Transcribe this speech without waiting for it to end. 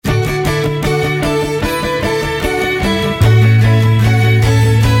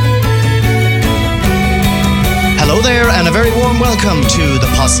a very warm welcome to the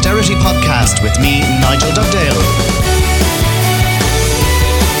Posterity Podcast with me, Nigel Dugdale.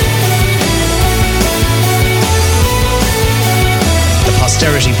 The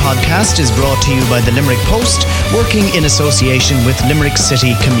Posterity Podcast is brought to you by the Limerick Post, working in association with Limerick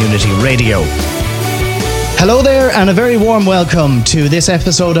City Community Radio. Hello there, and a very warm welcome to this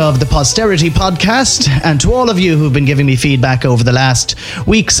episode of the Posterity Podcast, and to all of you who've been giving me feedback over the last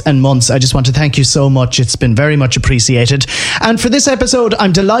weeks and months. I just want to thank you so much. It's been very much appreciated. And for this episode,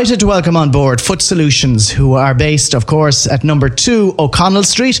 I'm delighted to welcome on board Foot Solutions, who are based, of course, at number 2 O'Connell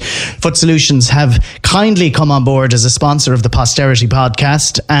Street. Foot Solutions have kindly come on board as a sponsor of the Posterity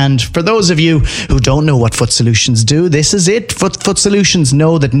Podcast. And for those of you who don't know what Foot Solutions do, this is it. Foot Solutions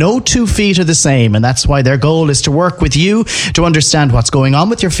know that no 2 feet are the same, and that's why their goal is to work with you to understand what's going on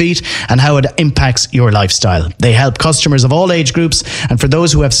with your feet and how it impacts your lifestyle. They help customers of all age groups, and for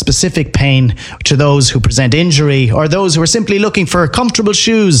those who have specific pain, to those who present injury, or those who are simply looking for comfortable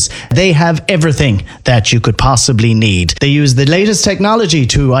shoes, they have everything that you could possibly need. They use the latest technology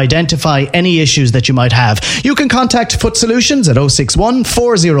to identify any issues that you might have. You can contact Foot Solutions at 061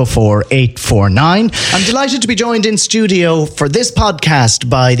 404 849. I'm delighted to be joined in studio for this podcast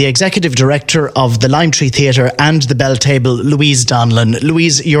by the Executive Director of the Lime Tree Theatre and the Bell Table, Louise Donlan.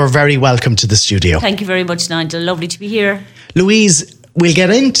 Louise, you're very welcome to the studio. Thank you very much, Nigel. Lovely to be here. Louise, we'll get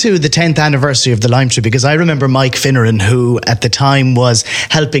into the 10th anniversary of the Lime Tree, because I remember Mike Finneran, who at the time was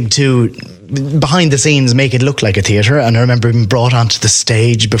helping to, behind the scenes, make it look like a theatre. And I remember being brought onto the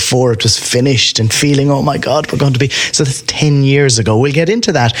stage before it was finished and feeling, oh my God, we're going to be... So that's 10 years ago. We'll get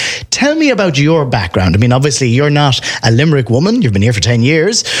into that. Tell me about your background. I mean, obviously, you're not a Limerick woman. You've been here for 10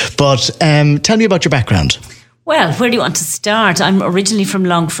 years. But tell me about your background. Well, where do you want to start? I'm originally from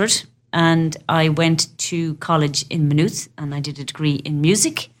Longford, and I went to college in Maynooth, and I did a degree in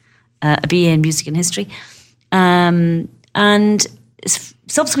music, a BA in music and history. And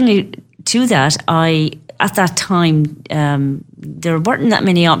subsequently to that, at that time, there weren't that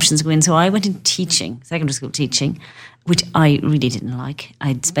many options going, so I went into teaching, secondary school teaching, which I really didn't like.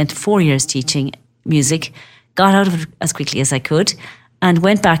 I'd spent 4 years teaching music, got out of it as quickly as I could, and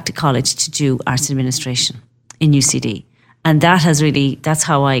went back to college to do arts administration in UCD. And that's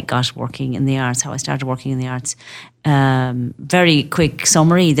how I got working in the arts, how I started working in the arts. Very quick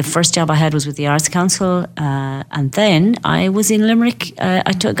summary. The first job I had was with the Arts Council. And then I was in Limerick.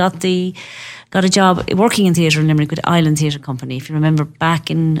 I got a job working in theatre in Limerick with Island Theatre Company. If you remember back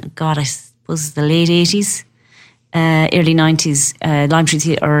in, I suppose the late 80s, early 90s, Lime Tree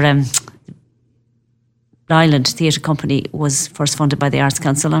Theatre, Island Theatre Company was first funded by the Arts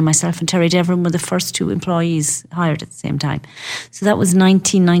Council, and myself and Terry Devlin were the first 2 employees hired at the same time. So that was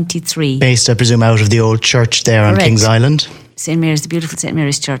 1993. Based, I presume, out of the old church there. Correct. On Kings Island. St. Mary's, the beautiful St.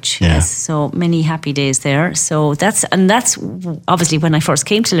 Mary's Church. Yeah. Yes. So many happy days there. So that's obviously when I first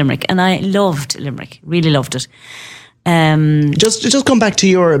came to Limerick, and I loved Limerick, really loved it. Just come back to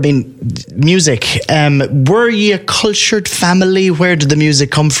your, music. Were you a cultured family? Where did the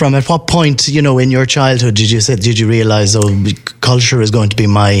music come from? At what point, in your childhood, did you realise, culture is going to be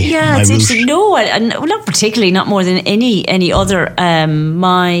my it's route? Interesting. No, not particularly. Not more than any other. I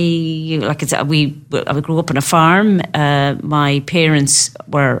grew up on a farm. My parents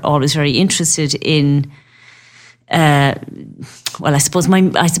were always very interested in. I suppose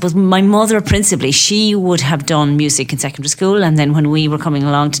my mother principally, she would have done music in secondary school, and then when we were coming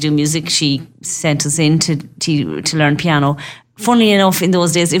along to do music, she sent us in to learn piano. Funnily enough, in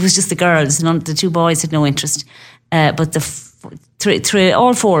those days, it was just the girls. The 2 boys had no interest, but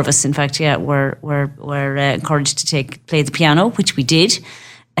all 4 of us, in fact, were encouraged to play the piano, which we did.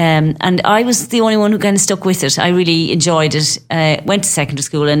 And I was the only one who kind of stuck with it. I really enjoyed it. Went to secondary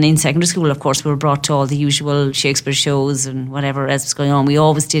school, and in secondary school, of course, we were brought to all the usual Shakespeare shows and whatever else was going on. We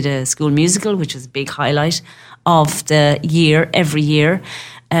always did a school musical, which was a big highlight of the year, every year.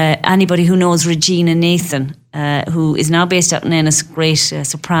 Anybody who knows Regina Nathan, who is now based out in Ennis, great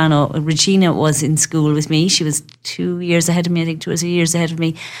soprano. Regina was in school with me. She was 2 years ahead of me, I think 2 or 3 years ahead of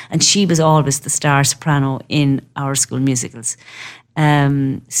me. And she was always the star soprano in our school musicals.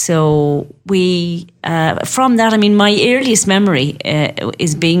 So we, from that, my earliest memory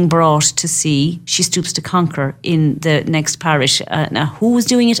is being brought to see She Stoops to Conquer in the next parish. Now, who was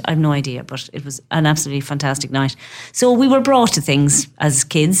doing it? I have no idea, but it was an absolutely fantastic night. So we were brought to things as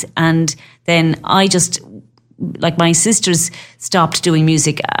kids, and then I just, my sisters stopped doing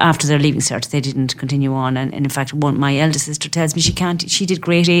music after their leaving cert. They didn't continue on, and in fact, my eldest sister tells me she did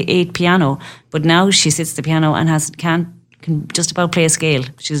grade 8 piano, but now she sits at the piano and can just about play a scale.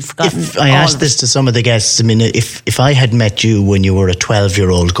 She's forgotten. If I asked this to some of the guests, if I had met you when you were a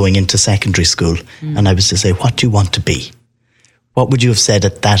 12-year-old going into secondary school, and I was to say, what do you want to be? What would you have said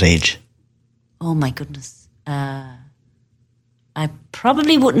at that age? Oh my goodness. I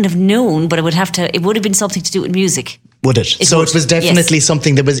probably wouldn't have known, but it would have been something to do with music. Would it? It was definitely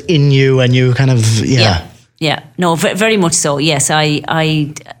something that was in you, and you kind of, Yeah. No, very much so. Yes,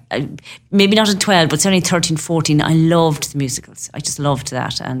 I maybe not at 12, but certainly 13, 14, I loved the musicals. I just loved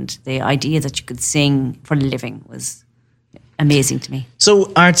that. And the idea that you could sing for a living was amazing to me.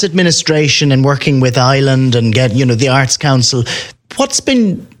 So arts administration and working with Ireland and the Arts Council, what's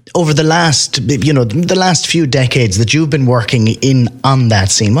been over the last few decades that you've been working on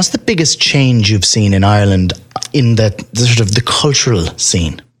that scene? What's the biggest change you've seen in Ireland in the sort of the cultural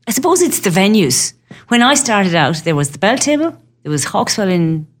scene? I suppose it's the venues. When I started out, there was the Bell Table, there was Hawkswell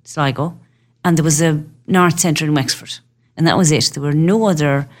in Sligo, and there was an arts centre in Wexford. And that was it. There were no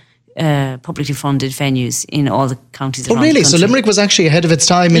other publicly funded venues in all the counties around the country. So Limerick was actually ahead of its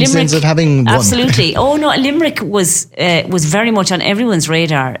time in sense of having one. Absolutely. Oh no, Limerick was very much on everyone's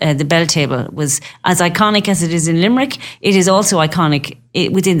radar. The Bell Table was as iconic as it is in Limerick. It is also iconic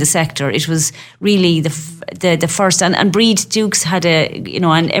within the sector. It was really the first, and Breed Dukes had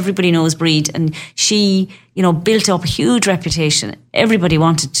and everybody knows Breed, and she built up a huge reputation. Everybody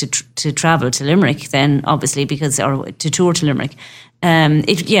wanted to travel to Limerick then, obviously, or to tour to Limerick.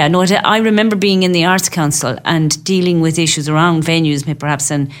 I remember being in the Arts Council and dealing with issues around venues,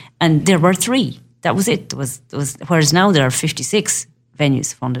 perhaps, and there were 3. That was it. There was whereas now there are 56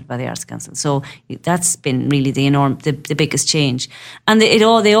 venues funded by the Arts Council. So that's been really the biggest change, and they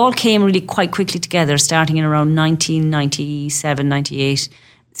all came really quite quickly together, starting in around 1997, 98.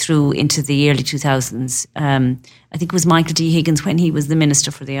 Through into the early 2000s. I think it was Michael D. Higgins, when he was the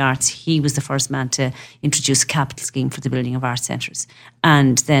Minister for the Arts, he was the first man to introduce a capital scheme for the building of arts centres.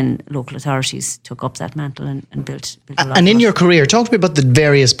 And then local authorities took up that mantle and built a lot. And in your career, talk to me about the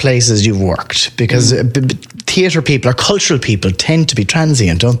various places you've worked, because theatre people or cultural people tend to be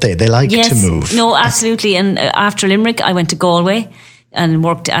transient, don't they? They like to move. No, absolutely. And after Limerick, I went to Galway and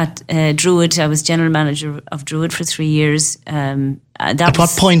worked at Druid. I was general manager of Druid for 3 years. At what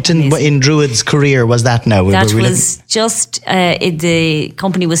point in Druid's career was that now? That was just, the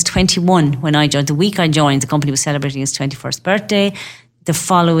company was 21 when I joined. The week I joined, the company was celebrating its 21st birthday. The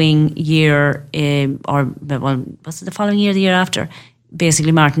following year, was it the following year, the year after?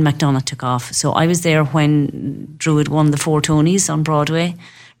 Basically, Martin McDonagh took off. So I was there when Druid won the 4 Tonys on Broadway.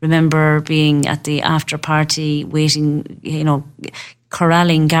 Remember being at the after party, waiting,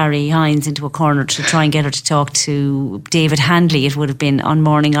 corralling Gary Hines into a corner to try and get her to talk to David Handley. It would have been on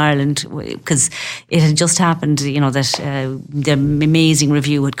Morning Ireland, because it had just happened, that the amazing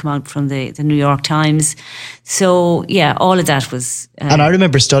review had come out from the New York Times. So yeah, all of that was. And I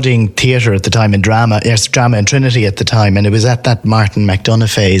remember studying theatre at the time in drama in Trinity at the time, and it was at that Martin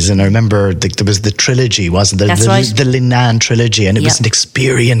McDonagh phase. And I remember there was the trilogy, wasn't there? That's right. The Linnan trilogy, and it was an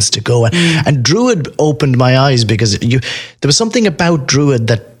experience to go. And Druid opened my eyes, because there was something about Druid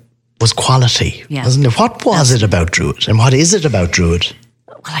that was quality, wasn't it? What was it about Druid, and what is it about Druid?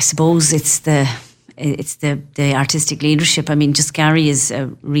 Well, I suppose it's the artistic leadership. I mean, just Gary is a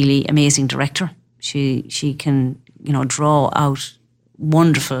really amazing director. She can draw out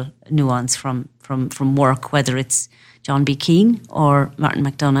wonderful nuance from work, whether it's John B. Keane or Martin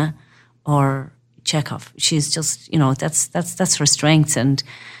McDonagh or Chekhov. She's just that's her strength, and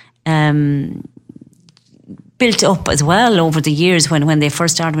built up as well over the years when they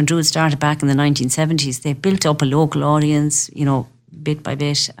first started, when Druid started back in the 1970s. They built up a local audience, bit by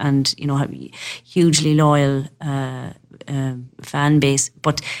bit, and have hugely loyal fan base.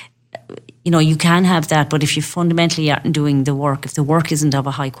 But you can have that, but if you fundamentally aren't doing the work, if the work isn't of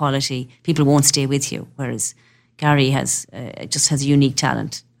a high quality, people won't stay with you. Whereas Gary has a unique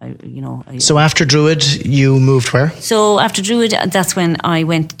talent. So after Druid, you moved where? So after Druid, that's when I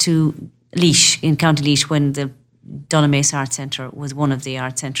went to Laois, in County Laois, when the Donaghmace Arts Centre was one of the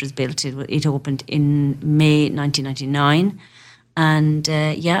art centres built. It opened in May 1999. And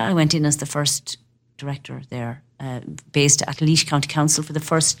I went in as the first director there, based at Laois County Council for the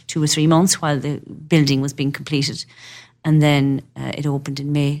first 2 or 3 months while the building was being completed. And then it opened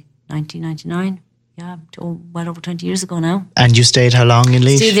in May 1999. Yeah, well over 20 years ago now. And you stayed how long in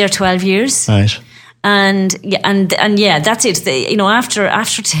Laois? Stayed there 12 years. Right. And that's it.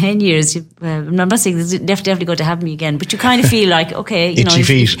 After 10 years, I'm not saying this is definitely going to happen me again, but you kind of feel like, okay, itchy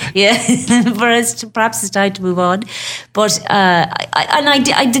feet. Perhaps it's time to move on. But I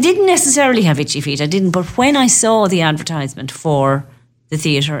didn't necessarily have itchy feet. I didn't. But when I saw the advertisement for the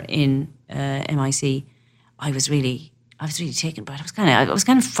theatre in MIC, I was really taken by it. I was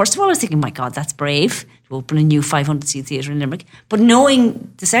kind of first of all, I was thinking, my God, that's brave to open a new 500-seat theatre in Limerick. But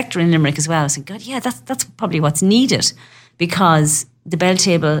knowing the sector in Limerick as well, I was thinking, God, yeah, that's probably what's needed, because the Bell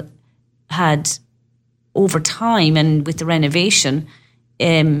Table had, over time and with the renovation,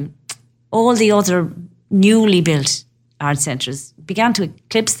 all the other newly built art centres began to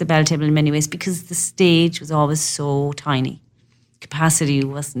eclipse the Bell Table in many ways because the stage was always so tiny. Capacity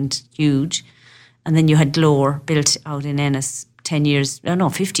wasn't huge. And then you had Glór built out in Ennis 15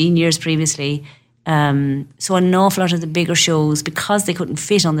 years previously. So an awful lot of the bigger shows, because they couldn't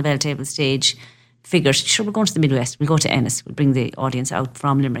fit on the Bell Table stage, figured, sure, we're going to the Midwest, we'll go to Ennis, we'll bring the audience out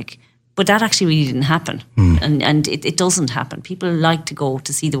from Limerick. But that actually really didn't happen. And it doesn't happen. People like to go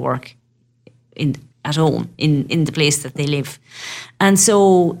to see the work at home, in the place that they live. And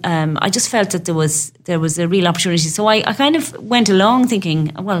so I just felt that there was a real opportunity. So I kind of went along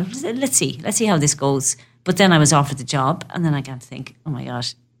thinking, well, let's see how this goes. But then I was offered the job, and then I got to think, oh my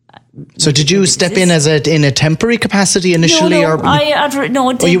gosh. So did you step in in a temporary capacity initially? You went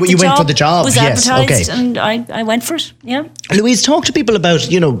for the job. Was advertised, and I went for it. Yeah. Louise, talk to people about,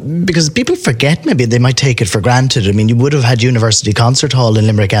 because people forget, maybe they might take it for granted. I mean, you would have had University Concert Hall in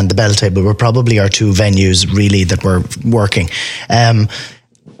Limerick and the Bell Table were probably our two venues really that were working.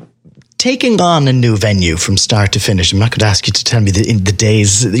 Taking on a new venue from start to finish, I'm not going to ask you to tell me the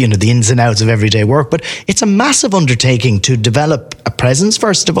days, the ins and outs of everyday work, but it's a massive undertaking to develop a presence,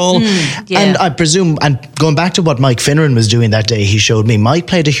 first of all. And I presume, and going back to what Mike Finneran was doing that day, he showed me, Mike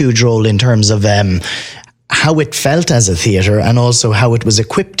played a huge role in terms of how it felt as a theatre and also how it was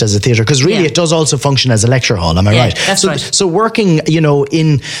equipped as a theatre, because really it does also function as a lecture hall, am I right? That's right. So working,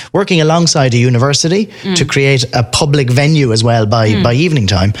 working alongside a university to create a public venue as well by evening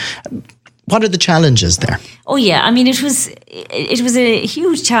time, what are the challenges there? Oh yeah, I mean it was a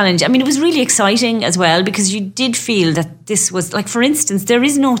huge challenge. I mean it was really exciting as well, because you did feel that this was, like, for instance, there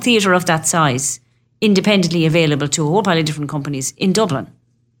is no theatre of that size independently available to a whole pile of different companies in Dublin,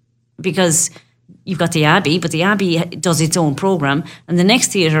 because you've got the Abbey, but the Abbey does its own programme, and the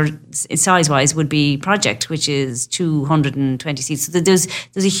next theatre size-wise would be Project, which is 220 seats. So there's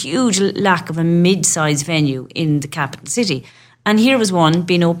a huge lack of a mid-size venue in the capital city. And here was one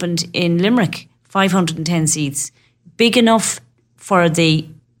being opened in Limerick, 510 seats, big enough for the,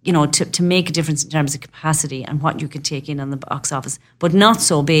 to make a difference in terms of capacity and what you could take in on the box office, but not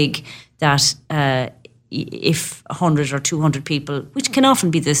so big that if 100 or 200 people, which can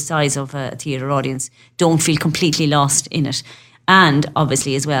often be the size of a theatre audience, don't feel completely lost in it. And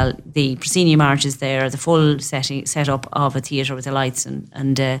obviously as well, the proscenium arch is there, the full setup of a theatre with the lights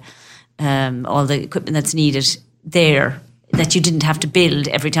and all the equipment that's needed there, that you didn't have to build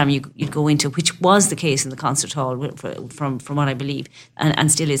every time you'd go into, which was the case in the concert hall from what I believe, and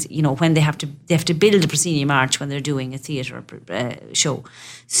still is. When they have to build a proscenium arch when they're doing a theatre show.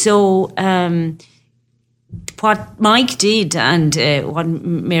 So what Mike did and what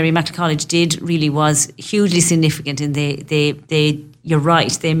Mary Immaculate College did really was hugely significant. And they you're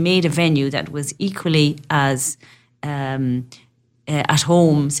right, they made a venue that was equally as at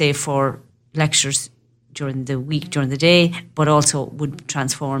home, say for lectures during the week, during the day, but also would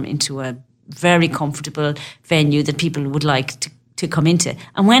transform into a very comfortable venue that people would like to come into.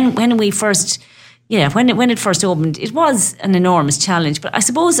 And when it first opened, it was an enormous challenge. But I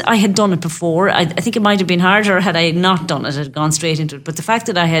suppose I had done it before. I think it might have been harder had I not done it, had gone straight into it. But the fact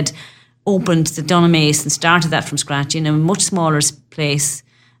that I had opened the Donaghmace and started that from scratch in a much smaller place.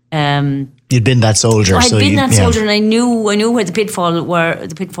 You'd been that soldier. I'd been that soldier, and I knew where the pitfalls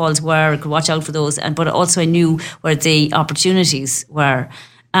were. I could watch out for those, but also I knew where the opportunities were.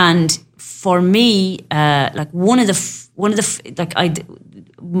 And for me, I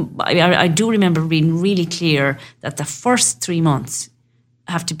do remember being really clear that the first 3 months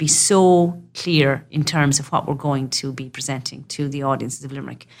have to be so clear in terms of what we're going to be presenting to the audiences of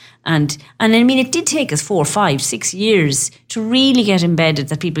Limerick. And I mean, it did take us 4, 5, 6 years to really get embedded,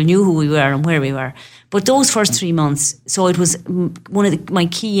 that people knew who we were and where we were. But those first 3 months, so it was one of my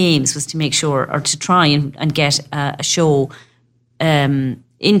key aims was to make sure, or to try and get a show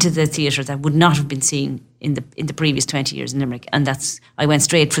into the theatre that would not have been seen in the previous 20 years in Limerick. And I went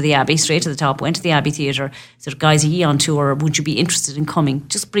straight for the Abbey, straight to the top, went to the Abbey Theatre, said, guys, are you on tour? Would you be interested in coming?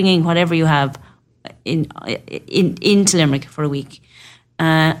 Just bringing whatever you have into Limerick for a week.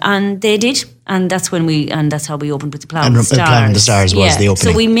 And they did, and that's how we opened with the Plough and the Stars. And Plough and the Stars was the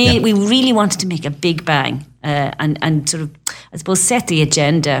opening. So we really wanted to make a big bang and sort of, I suppose, set the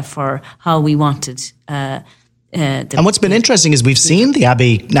agenda for how we wanted. And what's been interesting is we've seen the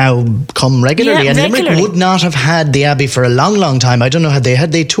Abbey now come regularly, and Limerick would not have had the Abbey for a long, long time. I don't know, had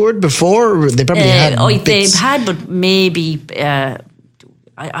they toured before? They probably had. They've had, but maybe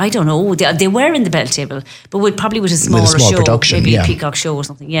I don't know. They were in the Bell Table, but probably with a smaller small show, production, maybe yeah. a Peacock show or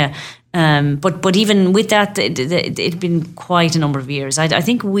something. Yeah. But even with that, it'd been quite a number of years. I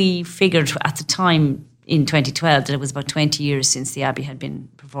think we figured at the time in 2012 that it was about 20 years since the Abbey had been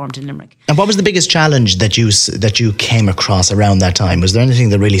performed in Limerick. And what was the biggest challenge that you came across around that time? Was there anything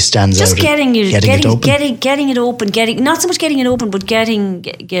that really stands out? Just getting it open, not so much getting it open, but getting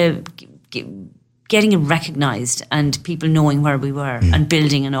it recognised and people knowing where we were and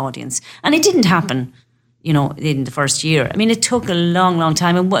building an audience. And it didn't happen, in the first year. I mean, it took a long, long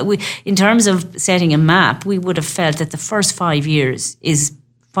time. And in terms of setting a map, we would have felt that the first 5 years is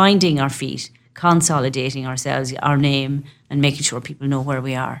finding our feet, consolidating ourselves, our name, and making sure people know where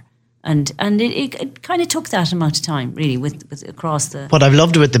we are. And it kind of took that amount of time, really, with across the... What I've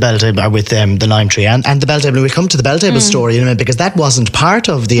loved with the Bell Table, with the Lime Tree and the Bell Table, we'll come to the Bell Table story in a minute, because that wasn't part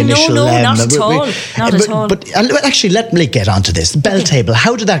of the initial... No, not at all. Not at all. But actually, let me get onto this. Bell Table,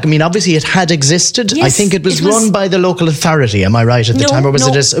 how did that... I mean, obviously it had existed. Yes, I think it was run by the local authority, am I right, at the time? Or was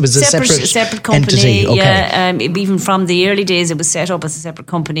it a separate company, entity? Okay. Yeah, even from the early days, it was set up as a separate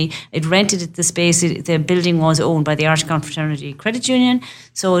company. It rented the space. The building was owned by the Irish Confraternity Credit Union,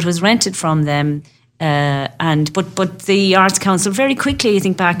 so it was rented from them. But the Arts Council very quickly, I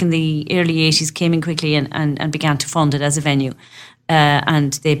think back in the early 80s, came in quickly and began to fund it as a venue.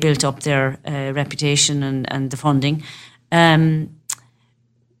 And they built up their reputation and the funding.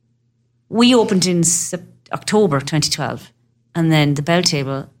 We opened in October 2012. And then the Bell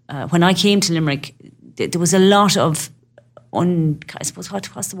Table, when I came to Limerick, there was a lot of,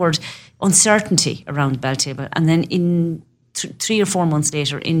 uncertainty around Bell Table. And then in 3 or 4 months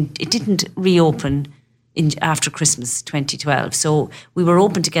later, it didn't reopen after Christmas 2012. So we were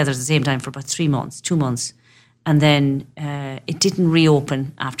open together at the same time for about 2 months. And then it didn't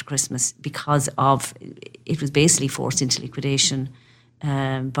reopen after Christmas because it was basically forced into liquidation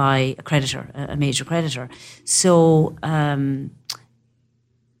by a creditor, a major creditor. So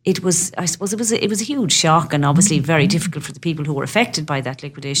it was a huge shock, and obviously very difficult for the people who were affected by that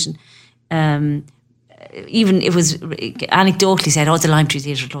liquidation. Even it was anecdotally said, the Lime Tree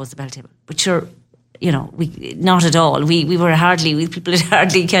Theatre closed the Bell Table. But sure, not at all. We'd hardly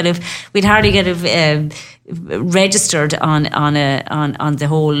registered on the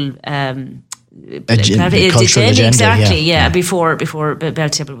whole cultural agenda. Exactly, before Bell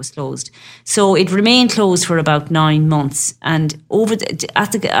Table was closed. So it remained closed for about 9 months, and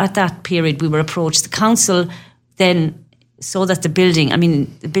at that period we were approached. The council then saw that the building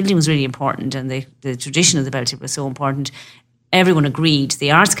was really important, and the tradition of the Bell Table was so important. Everyone agreed.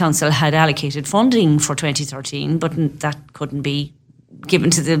 The Arts Council had allocated funding for 2013, but that couldn't be given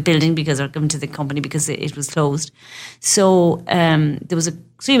to the building given to the company because it was closed. So there was a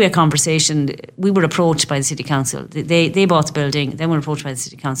 3-way conversation. We were approached by the City Council. They bought the building, then we were approached by the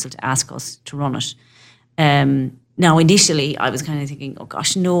City Council to ask us to run it. Now, initially, I was kind of thinking, oh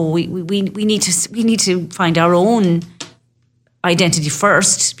gosh, no, we need to find our own identity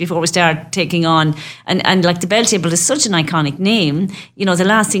first before we start taking on, and like the Bell Table is such an iconic name. The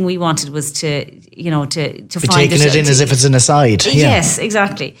last thing we wanted was to be find taking it in as if it's an aside. Yes,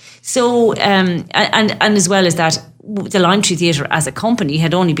 exactly. So and as well as that, the Lime Tree Theatre as a company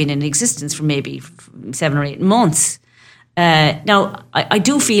had only been in existence for maybe 7 or 8 months. Now, I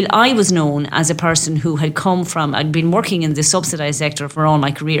do feel I was known as a person who had come from, I'd been working in the subsidised sector for all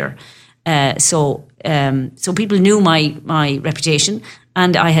my career. So people knew my reputation,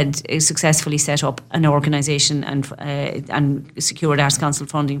 and I had successfully set up an organisation and secured Arts Council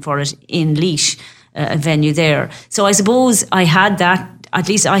funding for it in Laois, a venue there. So I suppose I had that. At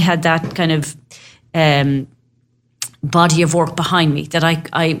least I had that kind of body of work behind me that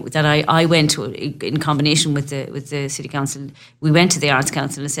I went to in combination with the City Council. We went to the Arts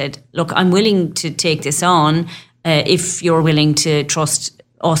Council and said, look, I'm willing to take this on if you're willing to trust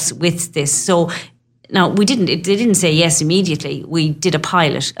us with this. So now they didn't say yes immediately. We did a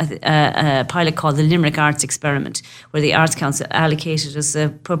pilot called the Limerick Arts Experiment, where the Arts Council allocated us a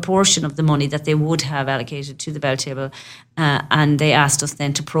proportion of the money that they would have allocated to the Bell Table, and they asked us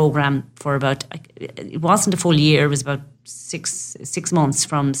then to programme for about, it wasn't a full year, it was about six months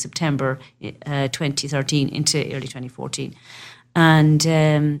from September 2013 into early 2014. And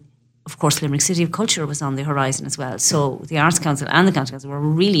of course, Limerick City of Culture was on the horizon as well. So the Arts Council and the County Council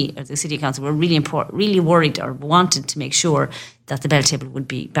the City Council were really worried or wanted to make sure that the Bell Table would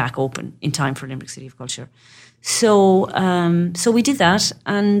be back open in time for Limerick City of Culture. So we did that,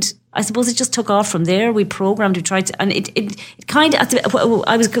 and I suppose it just took off from there. We programmed, we tried to, and it kind of,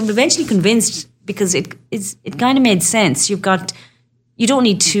 I was eventually convinced, because it kind of made sense. You don't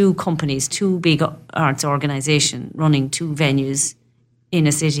need 2 companies, 2 big arts organisation running 2 venues in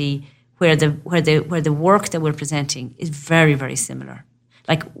a city where the work that we're presenting is very, very similar.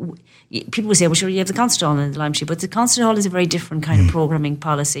 Like people will say, well, sure, you have the concert hall and the Lime Tree, but the concert hall is a very different kind of programming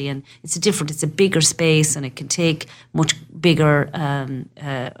policy, and it's a bigger space, and it can take much bigger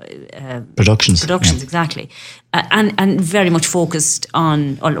productions. Exactly, and very much focused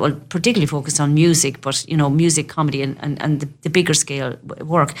on, or particularly focused on music, but music, comedy, and the bigger scale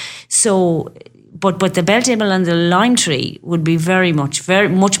work. So. But the Belltable and the Lime Tree would be very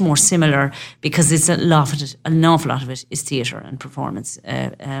much more similar, because it's an awful lot of it is theatre and performance.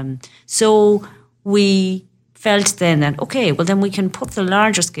 So we felt then that, okay, well then we can put the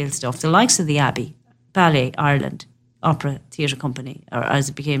larger scale stuff, the likes of the Abbey, Ballet Ireland, Opera Theatre Company, or as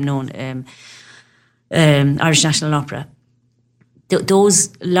it became known, Irish National Opera.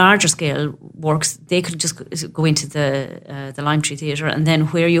 Those larger scale works, they could just go into the Lime Tree Theatre, and then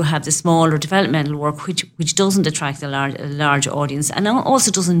where you have the smaller developmental work, which doesn't attract a large audience, and also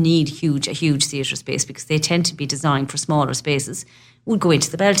doesn't need a huge theatre space, because they tend to be designed for smaller spaces, would go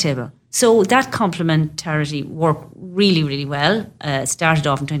into the Belltable. So that complementarity worked really, really well. Started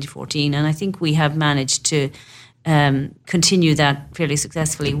off in 2014, and I think we have managed to continue that fairly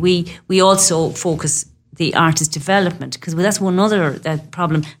successfully. We also focus the artist development, because that's one other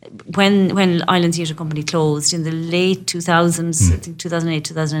problem. When Island Theatre Company closed in the late 2000s, I think 2008,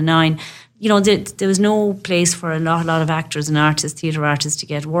 2009, there was no place for a lot of actors and artists, theatre artists, to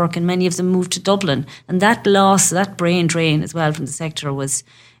get work, and many of them moved to Dublin. And that brain drain as well from the sector was,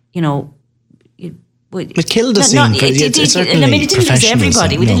 it killed the scene. It didn't lose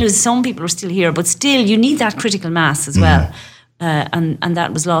everybody. We didn't lose, some people are still here, but still you need that critical mass as well. And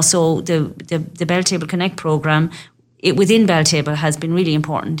that was lost. So the Belltable Connect programme within Belltable has been really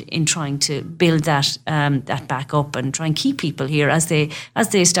important in trying to build that back up and try and keep people here as they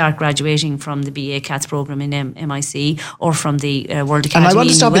start graduating from the BA CATS programme in MIC or from the World Academy. And I want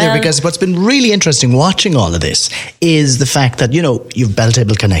to stop you there, because what's been really interesting watching all of this is the fact that, you've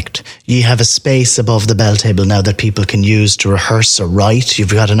Belltable Connect. You have a space above the Belltable now that people can use to rehearse or write.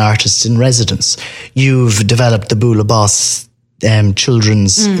 You've got an artist in residence. You've developed the Bula Boss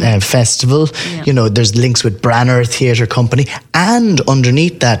children's festival. Yeah. There's links with Branner Theatre Company, and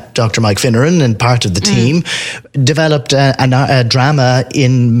underneath that, Dr. Mike Finneran and part of the team developed a drama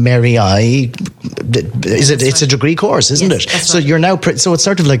in Mary I. It's a degree course, isn't it? So right. You're now so it's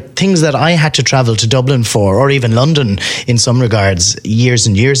sort of like things that I had to travel to Dublin for, or even London in some regards, years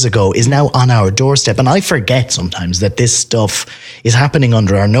and years ago, is now on our doorstep. And I forget sometimes that this stuff is happening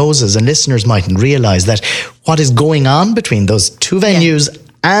under our noses, and listeners mightn't realise that what is going on between those two venues. Yeah.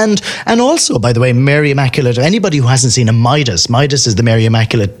 And also, by the way, Mary Immaculate, anybody who hasn't seen a Midas is the Mary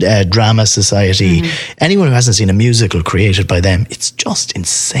Immaculate Drama Society. Anyone who hasn't seen a musical created by them, it's just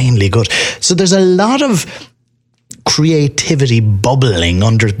insanely good. So there's a lot of creativity bubbling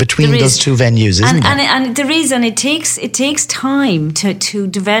between those two venues, isn't there? And there is, and it takes time to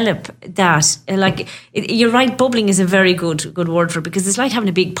develop that. You're right, bubbling is a very good word for it, because it's like having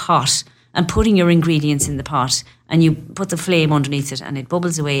a big pot and putting your ingredients in the pot, and you put the flame underneath it and it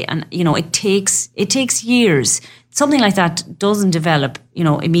bubbles away, and it takes years. Something like that doesn't develop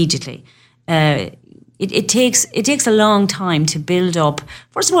immediately. It takes a long time to build up.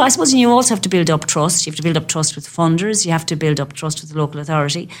 First of all, I suppose you also have to build up trust. You have to build up trust with funders. You have to build up trust with the local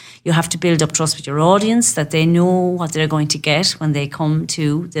authority. You have to build up trust with your audience, that they know what they're going to get when they come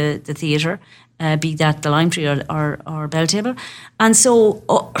to the theatre. Be that the Lime Tree or Belltable. And so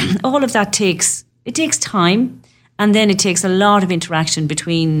all of that takes time, and then it takes a lot of interaction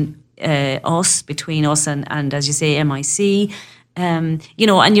between us and as you say, MIC. And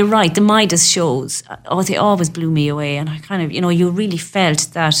you're right, the Midas shows, they always blew me away, and I kind of, you really felt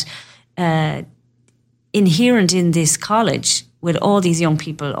that inherent in this college, with all these young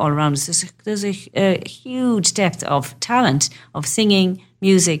people all around us, there's a huge depth of talent, of singing,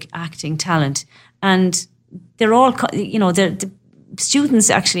 music, acting, talent. And they're all, the students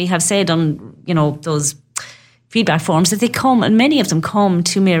actually have said on, those feedback forms that they come, and many of them come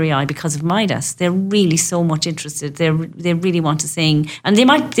to Mary I because of Midas. They're really so much interested. They really want to sing. And they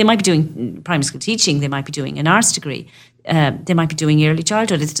might be doing primary school teaching. They might be doing an arts degree. They might be doing early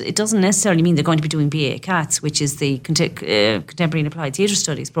childhood. It doesn't necessarily mean they're going to be doing BA CATS, which is the Contemporary and Applied Theatre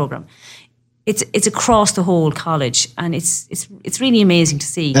Studies programme. It's across the whole college, and it's really amazing to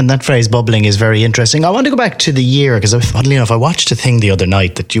see. And that phrase bubbling is very interesting. I want to go back to the year, because oddly enough, I watched a thing the other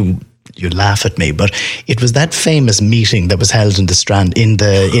night that you laugh at me, but it was that famous meeting that was held in the Strand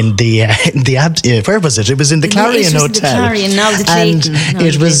where was it? It was in the Clarion Hotel. The Clarion, now the Clayton. And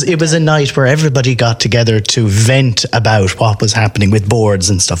it was a night where everybody got together to vent about what was happening with boards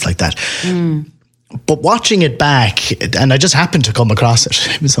and stuff like that. But watching it back, and I just happened to come across it.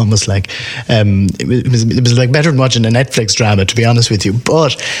 It was almost like it was like better than watching a Netflix drama, to be honest with you.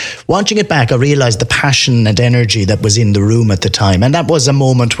 But watching it back, I realised the passion and energy that was in the room at the time, and that was a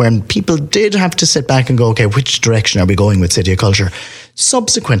moment when people did have to sit back and go, "Okay, which direction are we going with City of Culture?"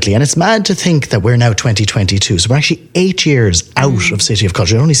 Subsequently, and it's mad to think that we're now 2022, so we're actually 8 years out of City of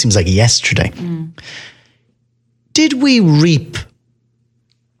Culture. It only seems like yesterday. Did we reap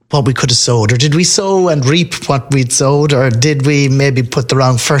what we could have sowed, or did we sow and reap what we'd sowed, or did we maybe put the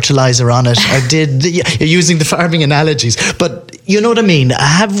wrong fertilizer on it, or you're using the farming analogies, but you know what I mean?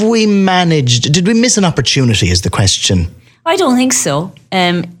 Have we managed, did we miss an opportunity is the question? I don't think so.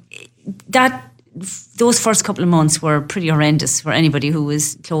 Those first couple of months were pretty horrendous for anybody who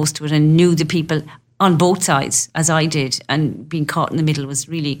was close to it and knew the people on both sides, as I did, and being caught in the middle was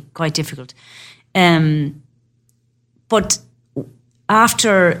really quite difficult. But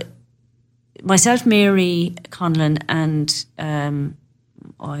after myself, Mary Conlon, and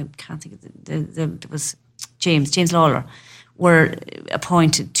I can't think of there was James Lawler, were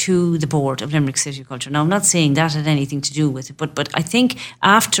appointed to the board of Limerick City of Culture. Now, I'm not saying that had anything to do with it, but I think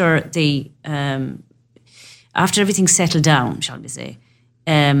after everything settled down, shall we say,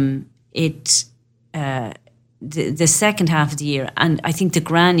 the second half of the year, and I think the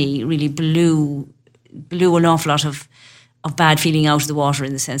granny really blew an awful lot of bad feeling out of the water,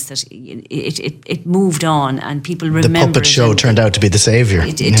 in the sense that it moved on and people remember. The puppet show turned out to be the saviour.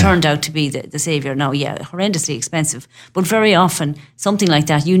 It turned out to be the saviour. Now, yeah, horrendously expensive, but very often something like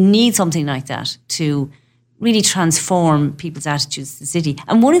that, you need something like that to really transform people's attitudes to the city.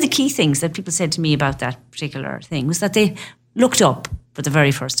 And one of the key things that people said to me about that particular thing was that they looked up for the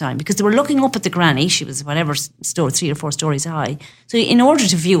very first time, because they were looking up at the granny. She was whatever 3 or 4 stories high. So in order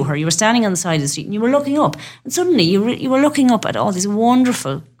to view her, you were standing on the side of the street and you were looking up. And suddenly you were looking up at all this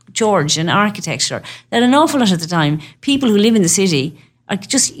wonderful Georgian architecture that an awful lot of the time, people who live in the city,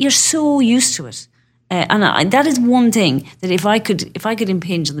 you're so used to it. And that is one thing that if I could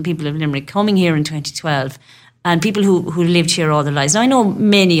impinge on the people of Limerick coming here in 2012, and people who lived here all their lives. Now, I know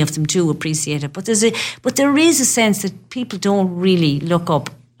many of them do appreciate it, but there is a sense that people don't really look up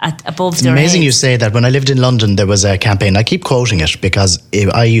above their heads. Amazing you say that. When I lived in London, there was a campaign. I keep quoting it because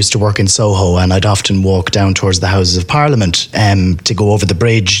I used to work in Soho, and I'd often walk down towards the Houses of Parliament to go over the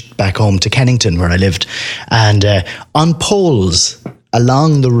bridge back home to Kennington, where I lived. And on poles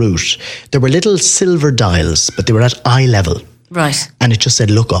along the route, there were little silver dials, but they were at eye level. Right. And it just said,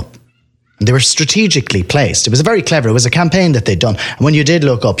 "Look up." They were strategically placed. It was very clever. It was a campaign that they'd done. And when you did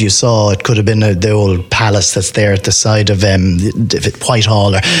look up, you saw it could have been the old palace that's there at the side of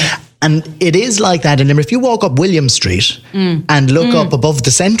Whitehall. And it is like that in Limerick. If you walk up William Street and look up above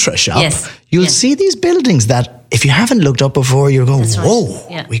the Centra shop, you'll see these buildings that, if you haven't looked up before, you're going,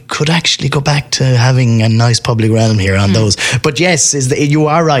 whoa, we could actually go back to having a nice public realm here on those. But yes, you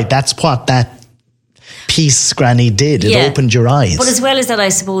are right. That's what that piece Granny did. It opened your eyes. But as well as that, I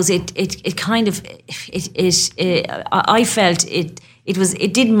suppose I felt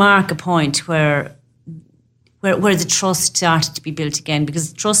it did mark a point where the trust started to be built again,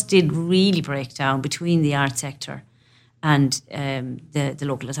 because trust did really break down between the art sector and the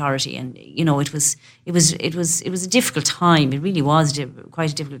local authority. And you know, it was a difficult time. It really was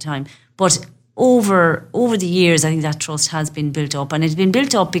quite a difficult time. But over the years, I think that trust has been built up, and it's been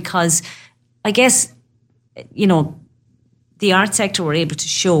built up because, I guess, you know, the art sector were able to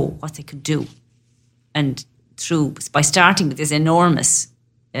show what they could do, and by starting with this enormous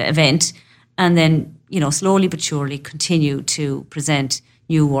event, and then, you know, slowly but surely continue to present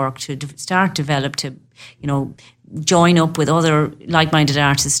new work, to develop, to, you know, join up with other like-minded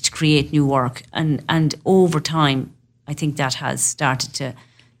artists to create new work, and over time, I think that has started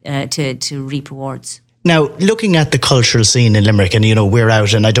to reap rewards. Now, looking at the cultural scene in Limerick, and, you know, we're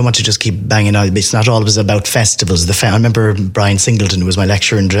out, and I don't want to just keep banging out, it's not always about festivals. I remember Brian Singleton, who was my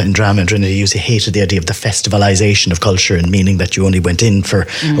lecturer in drama in Trinity, he hated the idea of the festivalisation of culture, and meaning that you only went in for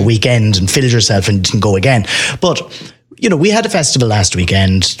a weekend and filled yourself and didn't go again. But, you know, we had a festival last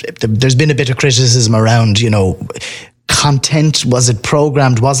weekend. There's been a bit of criticism around, you know, content. Was it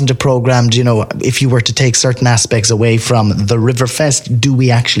programmed? Wasn't it programmed? You know, if you were to take certain aspects away from the Riverfest, do we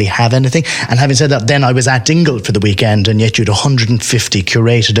actually have anything? And having said that, then I was at Dingle for the weekend, and yet you had 150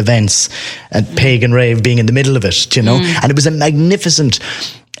 curated events, and Pagan Rave being in the middle of it, you know, and it was a magnificent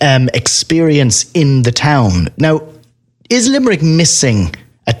experience in the town. Now, is Limerick missing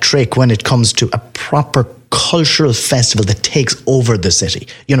a trick when it comes to a proper cultural festival that takes over the city?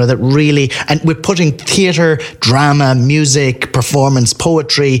 You know, that really, and we're putting theatre, drama, music, performance,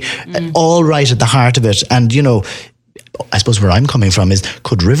 poetry, all right at the heart of it. And, you know, I suppose where I'm coming from is,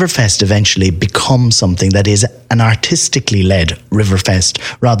 could Riverfest eventually become something that is an artistically led Riverfest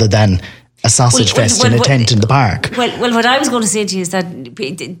rather than a sausage fest in a tent in the park? Well, what I was going to say to you is that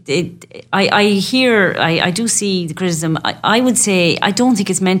I do see the criticism. I would say I don't think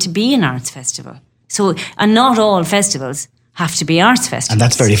it's meant to be an arts festival. So, and not all festivals have to be arts festivals. And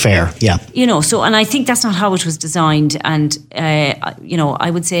that's very fair, yeah. And I think that's not how it was designed. And, I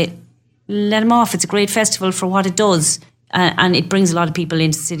would say, let them off. It's a great festival for what it does. And it brings a lot of people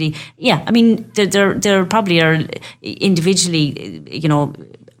into the city. Yeah, I mean, there probably are individually,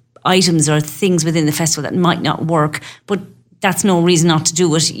 items or things within the festival that might not work, but that's no reason not to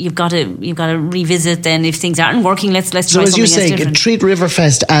do it. You've got to revisit then if things aren't working. Let's try something else different. So as you say, treat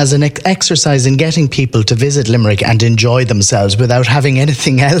Riverfest as an exercise in getting people to visit Limerick and enjoy themselves without having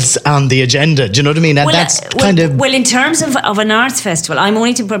anything else on the agenda. Do you know what I mean? And well, in terms of an arts festival, I'm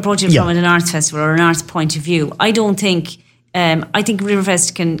only to approach it from an arts festival or an arts point of view. I don't think. I think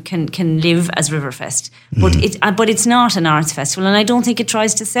Riverfest can live as Riverfest, but it's not an arts festival, and I don't think it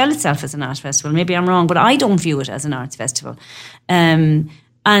tries to sell itself as an arts festival. Maybe I'm wrong, but I don't view it as an arts festival. But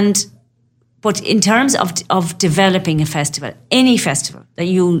in terms of developing a festival, any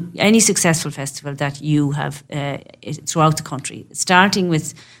successful festival that you have throughout the country, starting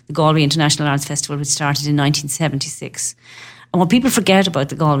with the Galway International Arts Festival, which started in 1976. And what people forget about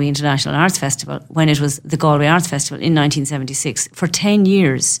the Galway International Arts Festival, when it was the Galway Arts Festival in 1976, for 10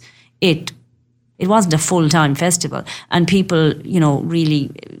 years, it wasn't a full-time festival. And people, really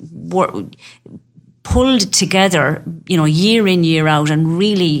pulled together, year in, year out, and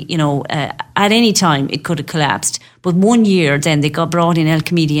really, at any time it could have collapsed. But one year then they brought in El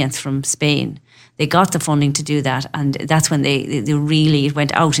Comedians from Spain. They got the funding to do that, and that's when they really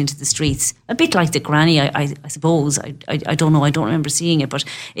went out into the streets. A bit like the Granny, I suppose. I don't know, I don't remember seeing it, but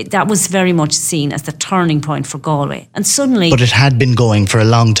that was very much seen as the turning point for Galway. And suddenly... But it had been going for a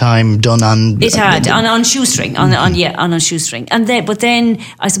long time, done on... It had, on shoestring, on shoestring. But then,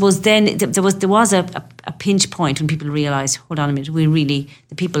 I suppose then there was a pinch point when people realised, hold on a minute, the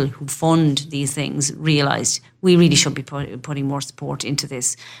people who fund these things realised we really should be putting more support into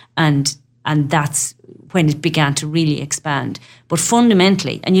this. And that's when it began to really expand. But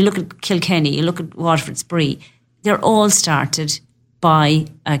fundamentally, and you look at Kilkenny, you look at Waterford, Spree, they're all started by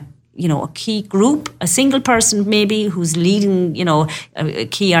a key group, a single person maybe who's leading, a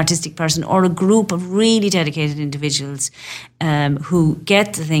key artistic person, or a group of really dedicated individuals who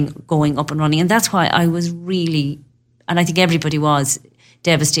get the thing going up and running. And that's why I was really, and I think everybody was,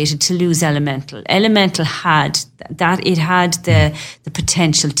 devastated to lose Elemental. Elemental had the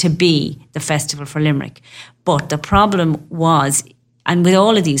potential to be the festival for Limerick. But the problem was, and with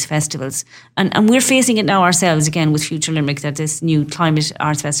all of these festivals, and we're facing it now ourselves again with Future Limerick, that this new climate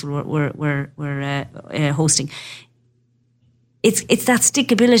arts festival we're hosting. It's that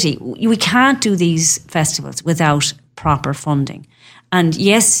stickability. We can't do these festivals without proper funding. And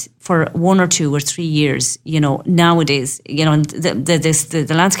yes, for 1 or 2 or 3 years, nowadays,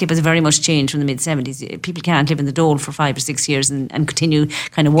 the landscape has very much changed from the mid-70s. People can't live in the Dole for 5 or 6 years and continue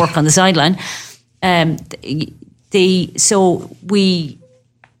kind of work on the sideline. The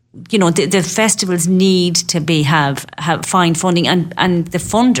festivals need to find funding, and the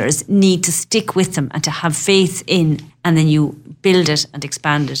funders need to stick with them and to have faith in, and then you build it and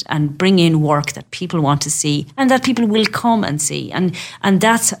expand it and bring in work that people want to see and that people will come and see. And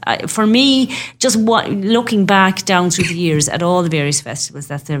that's, for me, just looking back down through the years at all the various festivals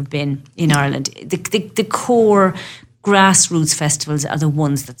that there have been in Ireland, the core grassroots festivals are the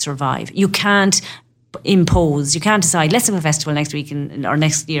ones that survive. You can't impose, you can't decide, let's have a festival next week or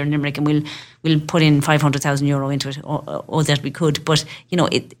next year in Limerick and we'll put in €500,000 into it, or that we could. But,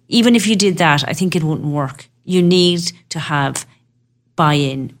 even if you did that, I think it wouldn't work. You need to have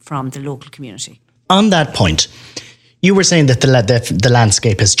buy-in from the local community. On that point, you were saying that the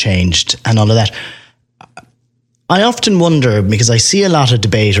landscape has changed and all of that. I often wonder, because I see a lot of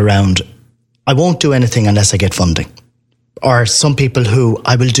debate around, I won't do anything unless I get funding. Or some people who,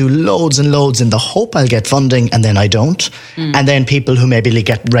 I will do loads and loads in the hope I'll get funding, and then I don't. And then people who maybe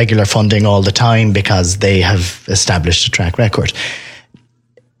get regular funding all the time because they have established a track record.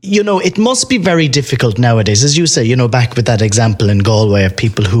 It must be very difficult nowadays, as you say, back with that example in Galway of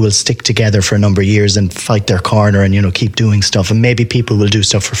people who will stick together for a number of years and fight their corner and, keep doing stuff. And maybe people will do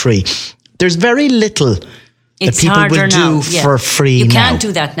stuff for free. There's very little that people will do for free now. You can't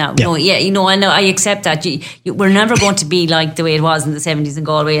do that now. Yeah. No, I know, I accept that. We're never going to be like the way it was in the 70s in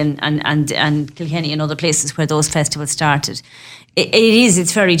Galway and Kilkenny and other places where those festivals started. It is.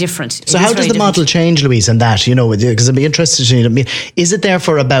 It's very different. So how does the model change, Louise, in that? Because I'd be interested to know. Is it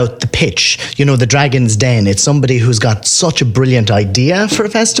therefore about the pitch? The Dragon's Den. It's somebody who's got such a brilliant idea for a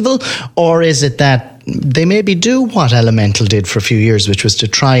festival, or is it that they maybe do what Elemental did for a few years, which was to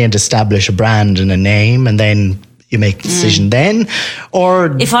try and establish a brand and a name, and then you make the decision then?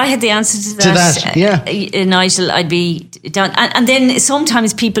 Or if I had the answer to that, Nigel, I'd be done. And then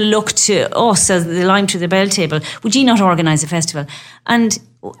sometimes people look to us as the Lime Tree, the Bell Table. Would you not organise a festival? And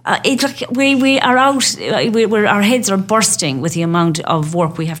we are out. Our heads are bursting with the amount of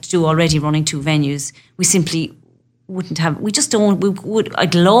work we have to do already running 2 venues. We simply wouldn't have. We just don't.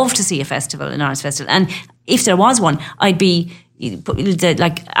 I'd love to see a festival, an arts festival, and if there was one, I'd be.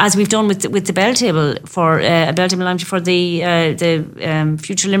 As we've done with the Bell Table for Bell Table Lime Tree for the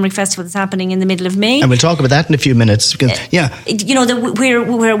Future Limerick Festival that's happening in the middle of May, and we'll talk about that in a few minutes. Where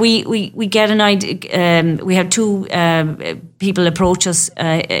we get an idea. We have 2 people approach us,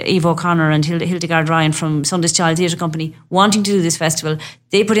 Eva O'Connor and Hildegard Ryan from Sunday's Child Theatre Company, wanting to do this festival.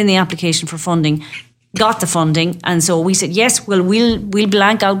 They put in the application for funding. Got the funding, and so we said yes. Well, we'll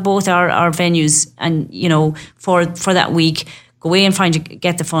blank out both our venues, and for that week, go away and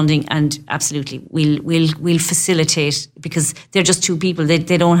get the funding, and absolutely we'll facilitate, because they're just 2 people. They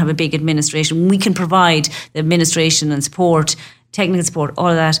don't have a big administration. We can provide the administration and support, technical support, all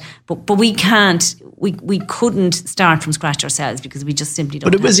of that, but we can't. We couldn't start from scratch ourselves, because we just simply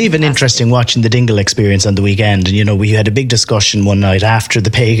don't. But it was even interesting watching the Dingle experience on the weekend. And, we had a big discussion one night after the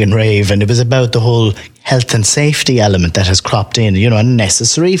Pagan Rave, and it was about the whole health and safety element that has cropped in,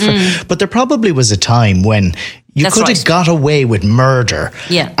 unnecessary. But there probably was a time when you could have got away with murder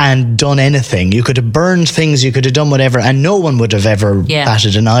and done anything. You could have burned things, you could have done whatever, and no one would have ever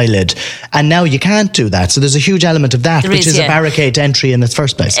batted an eyelid. And now you can't do that. So there's a huge element of that, which is a barricade entry in its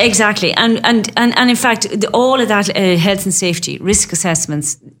first place. Exactly. And in fact, all of that health and safety risk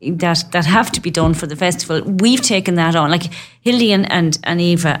assessments that have to be done for the festival, we've taken that on. Like Hildy and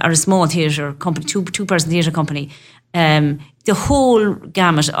Eva are a small theatre company, two-person theatre company. The whole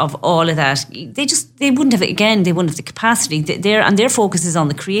gamut of all of that, they wouldn't have the capacity. Their focus is on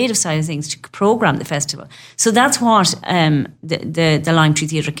the creative side of things to program the festival. So that's what the Lime Tree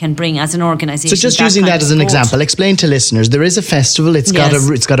Theatre can bring as an organisation. So just using that as an example, explain to listeners, there is a festival. It's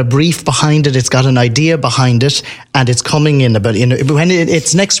got a brief behind it. It's got an idea behind it, and it's coming in when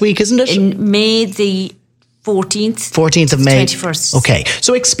it's next week, isn't it? In May the 14th of May. 21st. Okay.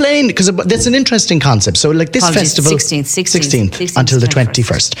 So explain, because that's an interesting concept. So this festival... 16th until the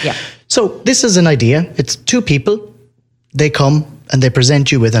 21st. Yeah. So this is an idea. It's 2 people. They come and they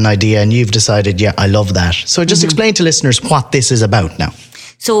present you with an idea, and you've decided, I love that. So just explain to listeners what this is about now.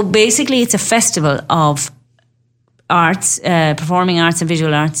 So basically it's a festival of arts, performing arts and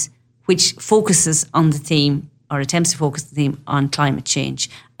visual arts, which focuses on the theme, or attempts to focus the theme on climate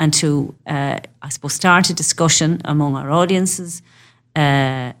change, and to, start a discussion among our audiences.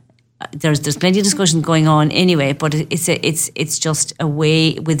 There's plenty of discussion going on anyway, but it's just a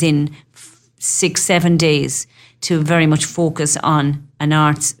way within 6-7 days to very much focus on an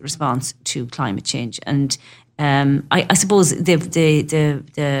arts response to climate change. And I suppose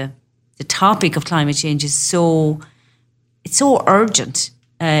the topic of climate change is so urgent.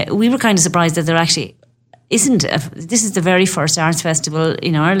 We were kind of surprised that there actually this is the very first arts festival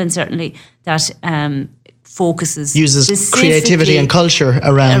in Ireland, certainly, that uses creativity and culture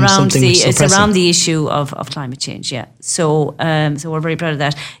around something so it's pressing. Around the issue of climate change. So we're very proud of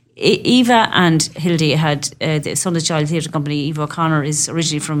that. Eva and Hildy had the Sunday's Child Theatre Company. Eva O'Connor is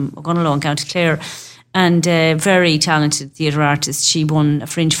originally from Ogonnelloe in County Clare, and a very talented theatre artist. She won a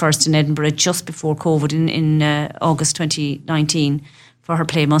Fringe First in Edinburgh just before COVID in August 2019 for her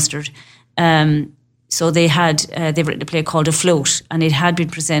play Mustard. So they've written a play called Afloat, and it had been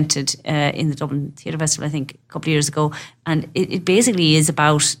presented in the Dublin Theatre Festival, I think, a couple of years ago. And it basically is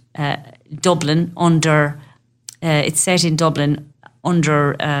about Dublin it's set in Dublin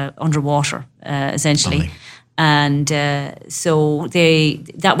underwater, essentially. Lovely. And so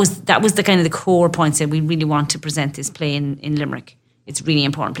that was the kind of the core points that we really want to present this play in Limerick. It's a really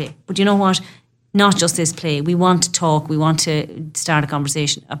important play. But you know what? Not just this play. We want to talk. We want to start a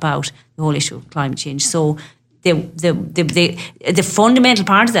conversation about the whole issue of climate change. So the fundamental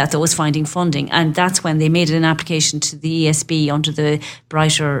part of that, though, was finding funding, and that's when they made an application to the ESB under the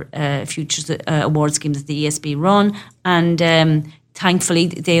Brighter Futures award scheme that the ESB run, and thankfully,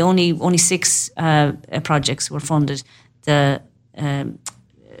 they only 6 projects were funded. The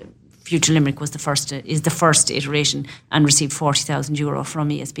Future Limerick is the first iteration, and received €40,000 from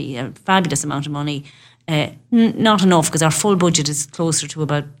ESB, a fabulous amount of money. Not enough, because our full budget is closer to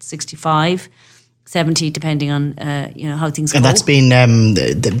about 65. 70, depending on how things go. And that's been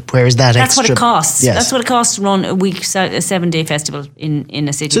where is that? That's extra? what it costs. Yes. That's what it costs to run a 7-day festival in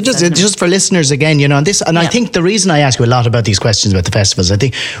a city. So just for listeners again, and this, and I think the reason I ask you a lot about these questions about the festivals, I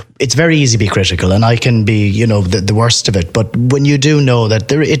think it's very easy to be critical, and I can be the worst of it. But when you do know that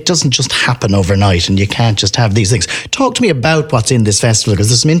it doesn't just happen overnight, and you can't just have these things. Talk to me about what's in this festival, because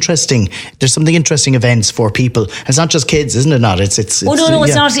there's something interesting events for people. And it's not just kids, isn't it? Not it's. It's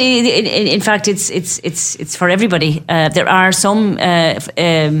not. In fact, it's for everybody. There are some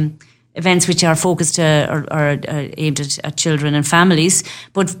events which are focused or aimed at children and families,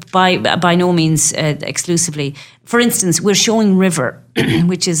 but by no means exclusively. For instance, we're showing River,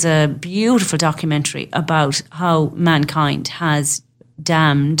 which is a beautiful documentary about how mankind has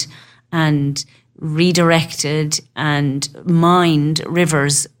dammed and redirected and mined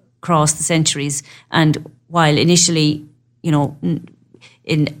rivers across the centuries. And while initially,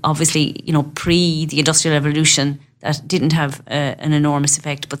 pre the Industrial Revolution, that didn't have an enormous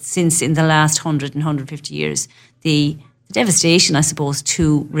effect. But since in the last 100 and 150 years, the devastation, I suppose,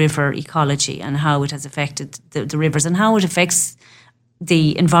 to river ecology and how it has affected the rivers and how it affects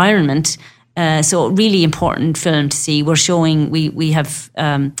the environment. So really important film to see. We're showing,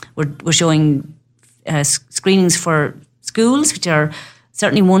 we're showing screenings for schools, which are,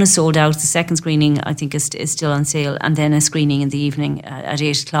 certainly one is sold out. The second screening, I think, is still on sale, and then a screening in the evening at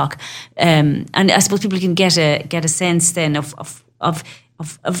 8:00. And I suppose people can get a sense then of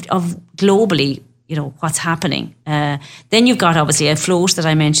globally, what's happening. Then you've got obviously a float that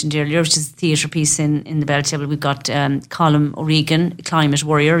I mentioned earlier, which is a theatre piece in the Belltable. We've got Colm O'Regan, climate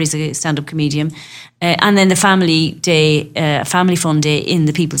warrior. He's a stand-up comedian. And then the family day, family fun day in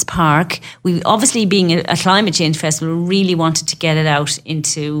the People's Park. We obviously, being a climate change festival, really wanted to get it out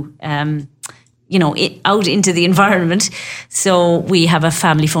into out into the environment. So we have a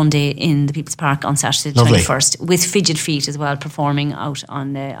family fun day in the People's Park on Saturday the 21st, with Fidget Feet as well, performing out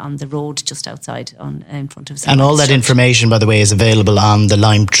on the road just outside in front of. And all that information, by the way, is available on the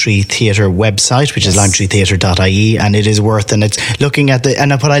Lime Tree Theatre website, which is limetreetheatre.ie, and it is worth. And it's looking at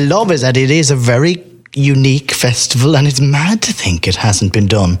and what I love is that it is a very unique festival, and it's mad to think it hasn't been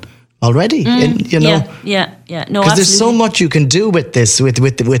done already. Yeah. No, because there's so much you can do with this, with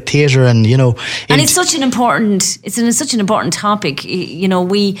theatre, and and it's such an important topic.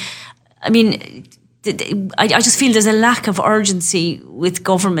 I just feel there's a lack of urgency with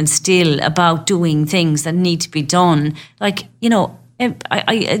government still about doing things that need to be done. They're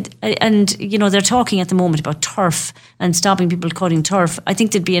talking at the moment about turf and stopping people cutting turf. I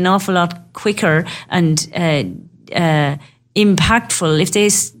think there'd be an awful lot quicker and impactful if they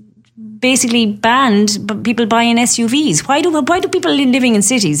basically banned people buying SUVs. Why do people living in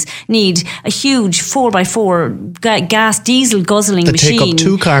cities need a huge 4x4 gas diesel guzzling machine? Take up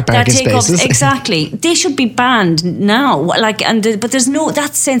 2 car parking spaces. Exactly. They should be banned now. But there's no,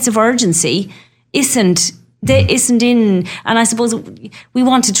 that sense of urgency isn't in, and I suppose we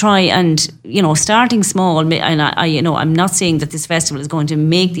want to try and starting small. And I'm not saying that this festival is going to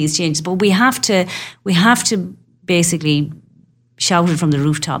make these changes, but we have to basically shout it from the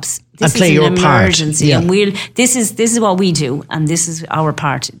rooftops. This and play is your an emergency, part. Yeah. And this is what we do, and this is our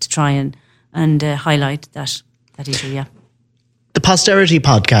part to try and highlight that issue. Yeah. The Posterity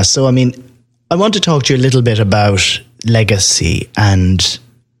podcast. So I want to talk to you a little bit about legacy and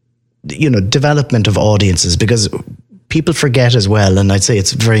development of audiences, because people forget as well, and I'd say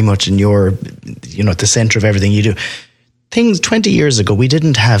it's very much in your at the center of everything you do. Things 20 years ago, we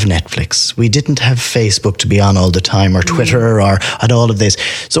didn't have Netflix, we didn't have Facebook to be on all the time, or Twitter, or all of this.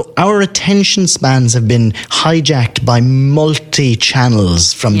 So our attention spans have been hijacked by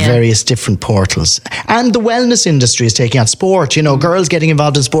multi-channels from various different portals. And the wellness industry is taking on sport. Girls getting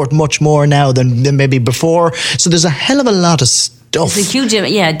involved in sport much more now than maybe before. So there's a hell of a lot of stuff. There's a huge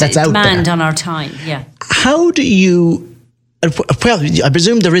demand on our time. Yeah. How do you... Well, I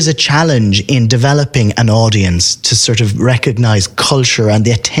presume there is a challenge in developing an audience to sort of recognise culture and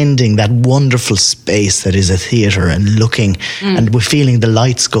the attending that wonderful space that is a theatre, and looking and we're feeling the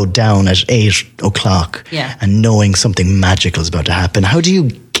lights go down at 8:00 and knowing something magical is about to happen. How do you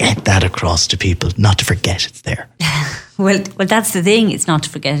get that across to people, not to forget it's there? Well, that's the thing. It's not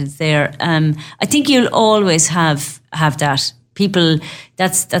to forget it's there. I think you'll always have that. People,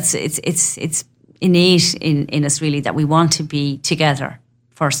 it's innate in us, really, that we want to be together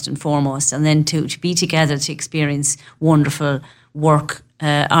first and foremost, and then to be together to experience wonderful work,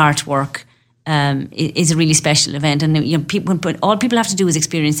 artwork, is a really special event. And all people have to do is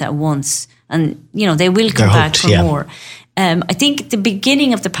experience that once, and they will come back for more. I think the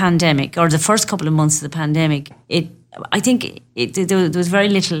beginning of the pandemic, or the first couple of months of the pandemic, I think there was very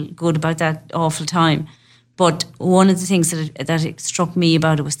little good about that awful time. But one of the things that it struck me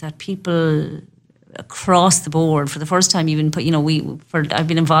about it was that people across the board, for the first time, even I've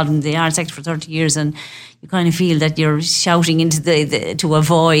been involved in the arts sector for 30 years, and you kind of feel that you're shouting into to a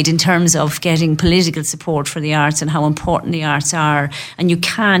void in terms of getting political support for the arts and how important the arts are. And you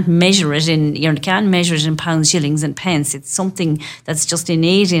can't measure it in pounds, shillings, and pence. It's something that's just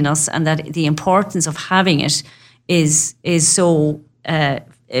innate in us, and that the importance of having it is so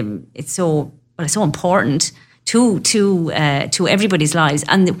it's so important to everybody's lives.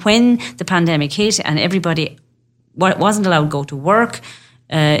 And when the pandemic hit and everybody wasn't allowed to go to work,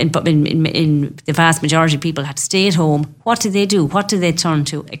 in the vast majority of people had to stay at home, what did they do? What did they turn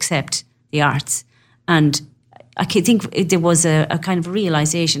to except the arts? And I think there was a kind of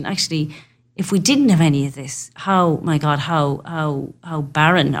realization, actually, if we didn't have any of this, how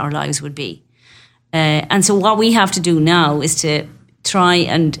barren our lives would be. And so what we have to do now is to try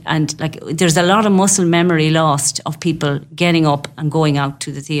and there's a lot of muscle memory lost of people getting up and going out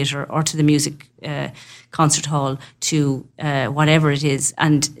to the theatre or to the music concert hall, to whatever it is,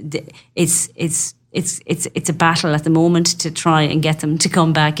 and it's a battle at the moment to try and get them to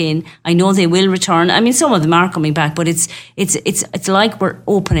come back in. I know they will return. I mean, some of them are coming back, but it's like we're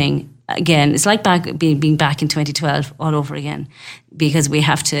opening again. It's like being back in 2012 all over again, because we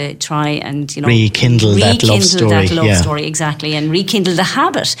have to try and rekindle that love story, exactly, and rekindle the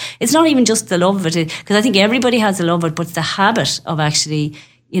habit. It's not even just the love of it, because I think everybody has the love of it, but it's the habit of actually,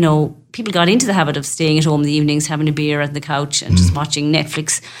 people got into the habit of staying at home in the evenings, having a beer on the couch and just watching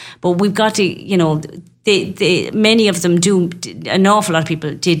Netflix. But we've got to, many of them do. An awful lot of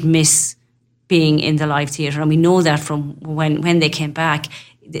people did miss being in the live theatre, and we know that from when they came back.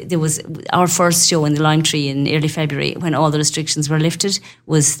 There was our first show in the Lime Tree in early February, when all the restrictions were lifted,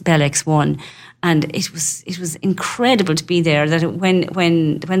 was Bell X1, and it was incredible to be there. That when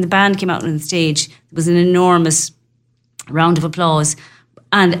the band came out on the stage, there was an enormous round of applause,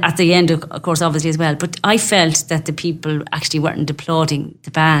 and at the end, of course, obviously as well. But I felt that the people actually weren't applauding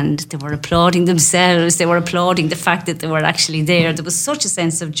the band; they were applauding themselves. They were applauding the fact that they were actually there. There was such a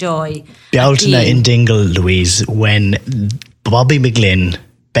sense of joy. The Altana in Dingle, Louise, when Bobby McGlynn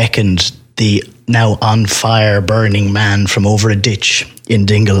beckoned the now on fire burning man from over a ditch in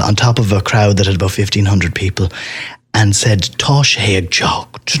Dingle on top of a crowd that had about 1,500 people, and said, "Tá sé ag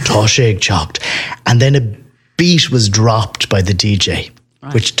teacht." And then a beat was dropped by the DJ,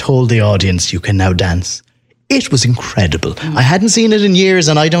 which told the audience, "You can now dance." It was incredible. I hadn't seen it in years,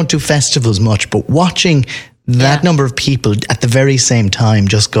 and I don't do festivals much, but watching that number of people at the very same time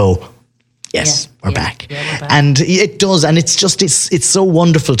just go, yes, we're back. Yeah, we're back. And it does, and it's so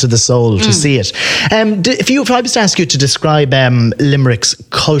wonderful to the soul to see it. If I was to ask you to describe Limerick's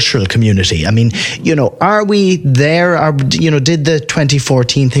cultural community, I mean, are we there? Did the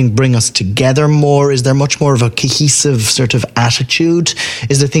 2014 thing bring us together more? Is there much more of a cohesive sort of attitude?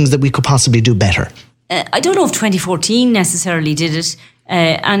 Is there things that we could possibly do better? I don't know if 2014 necessarily did it,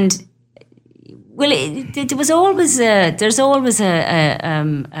 and well, there was always there's always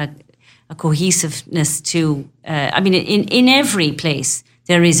a cohesiveness to. I mean, in every place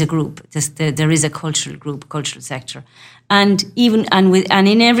there is a group. There is a cultural group, cultural sector, and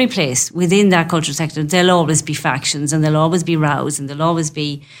in every place within that cultural sector, there'll always be factions, and there'll always be rows, and there'll always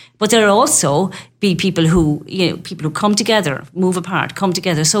be. But there'll also be people who come together, move apart, come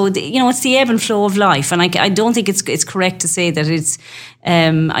together. So it's the ebb and flow of life, and I don't think it's correct to say that it's.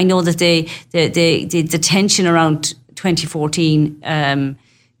 I know that the tension around 2014.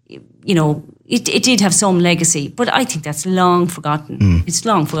 It did have some legacy, but I think that's long forgotten. It's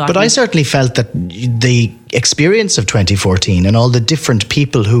long forgotten. But I certainly felt that the experience of 2014 and all the different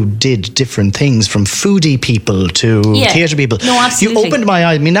people who did different things, from foodie people to theatre people. No, absolutely. You opened my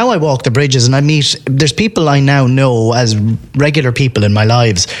eyes. I mean, now I walk the bridges and there's people I now know as regular people in my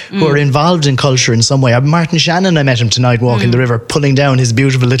lives who are involved in culture in some way. Martin Shannon, I met him tonight walking the river, pulling down his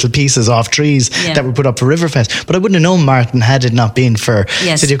beautiful little pieces off trees that were put up for Riverfest. But I wouldn't have known Martin had it not been for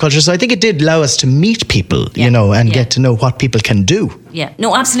City of Culture. So I think it did allow us to meet people, and get to know what people can do. Yeah,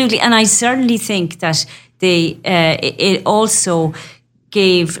 no, absolutely. And I certainly think that it also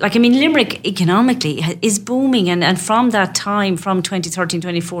gave, Limerick economically is booming, and from that time, from 2013,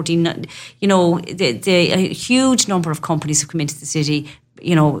 2014, a huge number of companies have come into the city,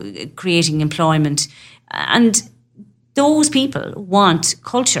 creating employment, and those people want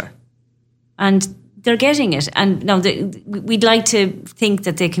culture, and they're getting it. And now we'd like to think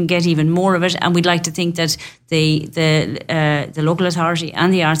that they can get even more of it, and we'd like to think that the local authority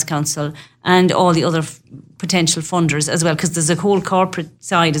and the Arts Council and all the other potential funders as well, because there's a whole corporate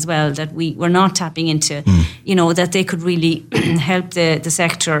side as well that we're not tapping into, that they could really help the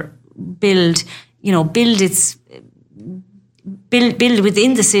sector build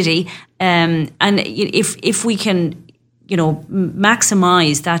within the city, and if we can,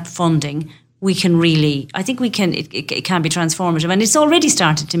 maximise that funding, we can really, I think we can, it can be transformative, and it's already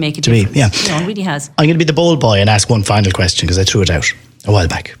started to make a difference. It really has. I'm going to be the bold boy and ask one final question, because I threw it out a while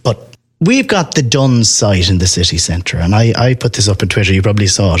back. But we've got the Duns site in the city centre, and I put this up on Twitter, you probably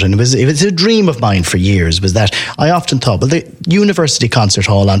saw it, and it was a dream of mine for years, was that I often thought, well, the University Concert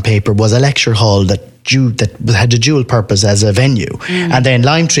Hall on paper was a lecture hall that had a dual purpose as a venue. And then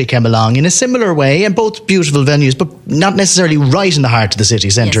Lime Tree came along in a similar way, and both beautiful venues, but not necessarily right in the heart of the city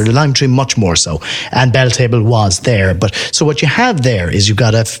centre. Yes. The Lime Tree much more so, and Belltable was there. But so what you have there is you've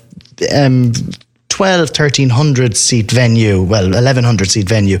got a 1,300 seat venue, 1,100 seat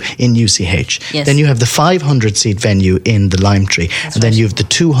venue in UCH. Yes. Then you have the 500 seat venue in the Lime Tree. That's and then right. you have the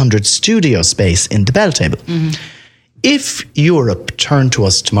 200 studio space in the Belltable. If Europe turned to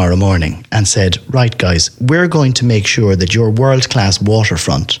us tomorrow morning and said, right guys, we're going to make sure that your world-class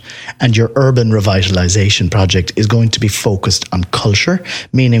waterfront and your urban revitalisation project is going to be focused on culture,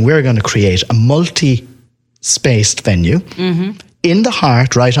 meaning we're going to create a multi-spaced venue in the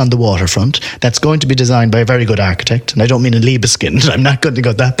heart, right on the waterfront, that's going to be designed by a very good architect, and I don't mean in Libeskind, I'm not going to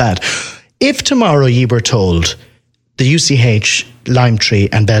go that bad. If tomorrow you were told the UCH, Lime Tree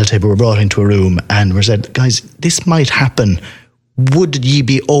and Belltable were brought into a room and were said, guys, this might happen, would ye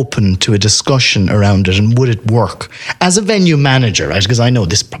be open to a discussion around it, and would it work? As a venue manager, right, because I know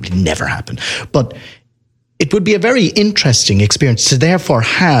this probably never happened, but it would be a very interesting experience to therefore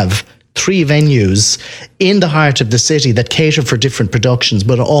have 3 venues in the heart of the city that cater for different productions,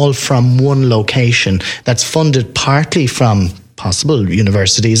 but all from one location that's funded partly from possible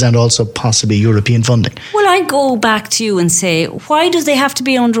universities and also possibly European funding. Well, I go back to you and say, why do they have to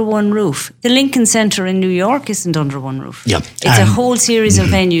be under one roof? The Lincoln Center in New York isn't under one roof. Yeah. It's a whole series of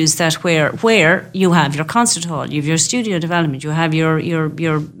venues that where you have your concert hall, you have your studio development, you have your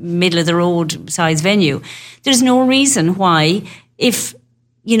middle of the road size venue. There's no reason why, if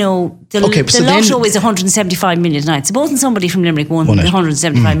the lotto is 175 million tonight. Supposing somebody from Limerick won the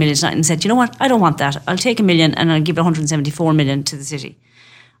 175 million tonight and said, you know what, I don't want that. I'll take $1 million and I'll give 174 million to the city.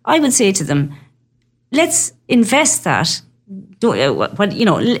 I would say to them, let's invest that.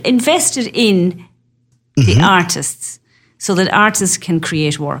 Invest it in the artists, so that artists can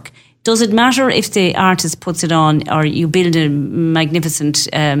create work. Does it matter if the artist puts it on, or you build a magnificent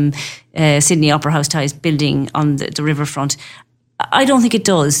Sydney Opera House type building on the riverfront? I don't think it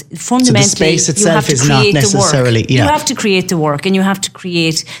does. Fundamentally, so the space itself you have to is not create necessarily. the work. You have to create the work, and you have to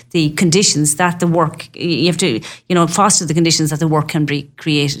create the conditions that the work. You have to, foster the conditions that the work can be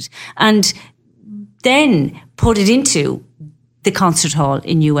created, and then put it into the concert hall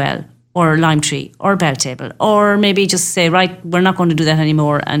in UL or Lime Tree or Belltable, or maybe just say, right, we're not going to do that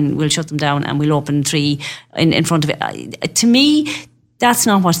anymore, and we'll shut them down, and we'll open 3 in front of it. To me, that's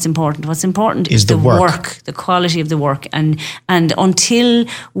not what's important. What's important is the work, the quality of the work. And until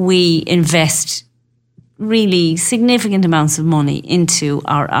we invest really significant amounts of money into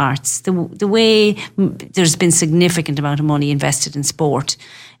our arts, the way there's been significant amount of money invested in sport,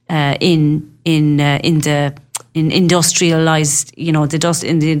 in industrialized,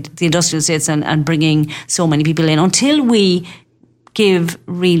 the industrial states, and bringing so many people in, until we give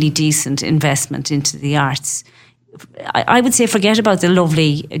really decent investment into the arts, I would say forget about the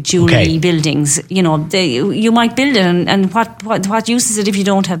lovely jewellery buildings. You might build it, and what use is it if you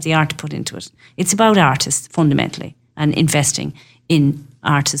don't have the art to put into it? It's about artists fundamentally, and investing in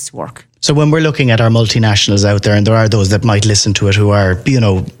artists' work. So when we're looking at our multinationals out there, and there are those that might listen to it who are,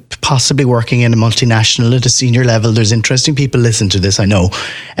 possibly working in a multinational at a senior level, there's interesting people listen to this, I know.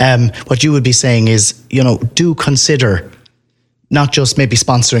 What you would be saying is, do consider not just maybe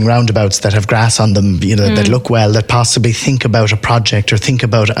sponsoring roundabouts that have grass on them, that look well, that possibly think about a project, or think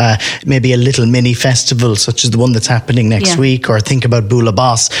about maybe a little mini festival such as the one that's happening next week, or think about Bula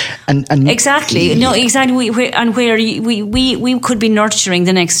Boss. And exactly, no, exactly. We could be nurturing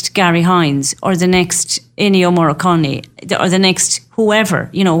the next Gary Hines, or the next Ennio Morricone, or the next whoever,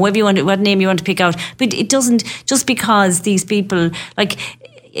 what name you want to pick out. But it doesn't, just because these people,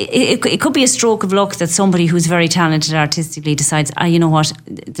 it could be a stroke of luck that somebody who's very talented artistically decides, you know what,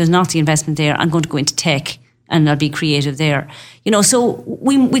 there's not the investment there, I'm going to go into tech and I'll be creative there. So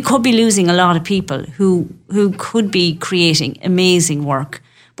we could be losing a lot of people who could be creating amazing work,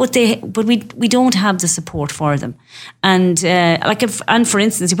 but we don't have the support for them. And for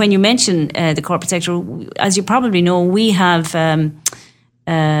instance, when you mention the corporate sector, as you probably know, we have we're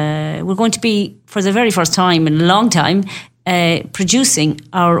going to be, for the very first time in a long time, producing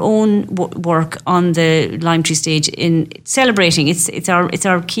our own work on the Lime Tree stage in celebrating. It's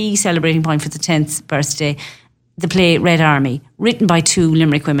our key celebrating point for the 10th birthday. The play Red Army, written by 2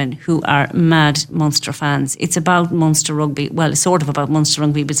 Limerick women who are mad Munster fans. It's about Munster rugby. Well, it's sort of about Munster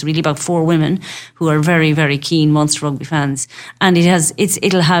rugby, but it's really about 4 women who are very, very keen Munster rugby fans. And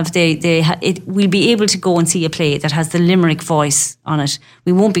we'll be able to go and see a play that has the Limerick voice on it.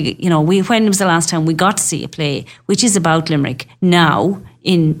 We won't be, when was the last time we got to see a play which is about Limerick now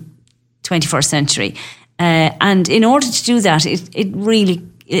in 21st century? And in order to do that,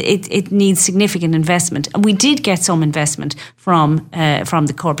 it needs significant investment, and we did get some investment from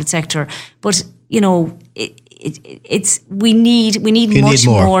the corporate sector, but we need much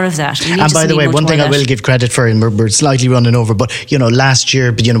more of that. And by the way, one thing I will give credit for, and we're slightly running over, but last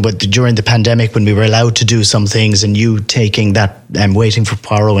year, during the pandemic, when we were allowed to do some things, and you taking that Waiting for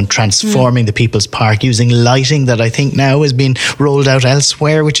Poirot and transforming the People's Park using lighting that I think now has been rolled out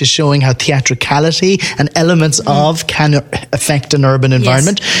elsewhere, which is showing how theatricality and elements of can affect an urban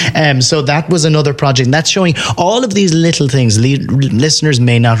environment. Yes. So that was another project, and that's showing all of these little things. Listeners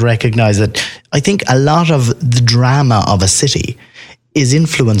may not recognize that. I think a lot of the drama of a city is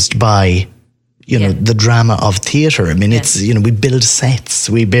influenced by the drama of theatre. I mean, it's, we build sets,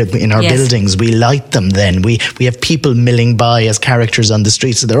 we build in our buildings, we light them, then we have people milling by as characters on the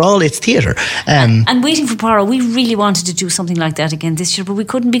streets. So it's theatre. And Waiting for Poirot, we really wanted to do something like that again this year, but we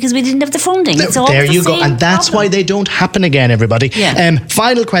couldn't because we didn't have the funding. It's all there you go. And that's why they don't happen again, everybody. Yeah.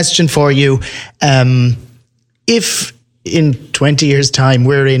 Final question for you. If in 20 years' time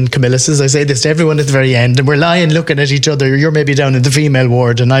we're in Camillus, I say this to everyone at the very end, and we're lying looking at each other, you're maybe down in the female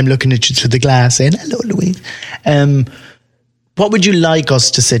ward and I'm looking at you through the glass saying, hello, Louise. What would you like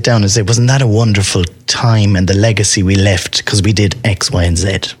us to sit down and say, wasn't that a wonderful time and the legacy we left because we did X, Y and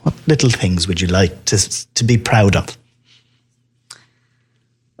Z? What little things would you like to be proud of?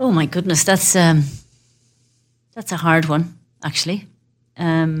 Oh my goodness, that's a hard one, actually.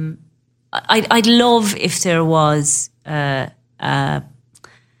 I'd love if there was an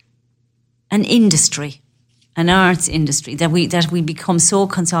industry, an arts industry that we become so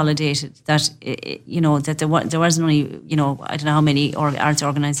consolidated that that there wasn't only I don't know how many arts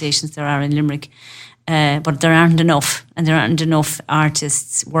organisations there are in Limerick, but there aren't enough, and there aren't enough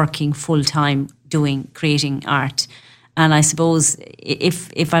artists working full time creating art. And I suppose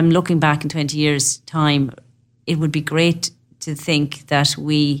if I'm looking back in 20 years' time, it would be great to think that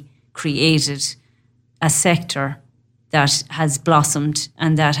we created a sector that has blossomed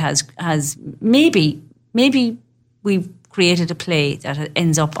and that has maybe we've created a play that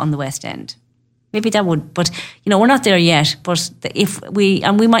ends up on the West End. Maybe that would, but we're not there yet. But if we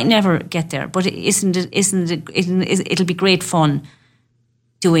might never get there. But it'll be great fun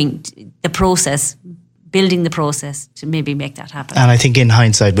doing the process, building the process to maybe make that happen. And I think in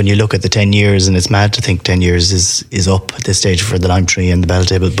hindsight, when you look at the 10 years, and it's mad to think 10 years is up at this stage for the Lime Tree and the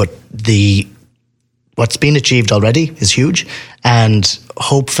Belltable, but what's been achieved already is huge. And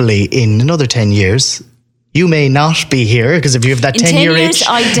hopefully in another 10 years, you may not be here, because if you have that 10-year itch...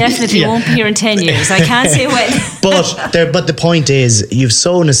 I definitely won't be here in 10 years. I can't say when. But the point is, you've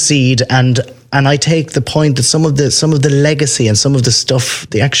sown a seed, and I take the point that some of the legacy and some of the stuff,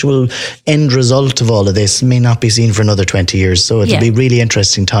 the actual end result of all of this may not be seen for another 20 years. So it'll be a really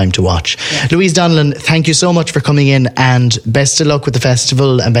interesting time to watch. Yeah. Louise Donnellan, thank you so much for coming in, and best of luck with the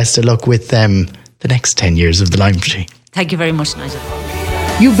festival, and best of luck with the next 10 years of the Lime Tree. Thank you very much, Nigel.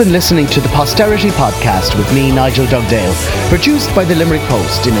 You've been listening to the Posterity Podcast with me, Nigel Dugdale, produced by the Limerick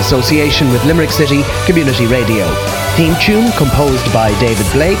Post in association with Limerick City Community Radio. Theme tune composed by David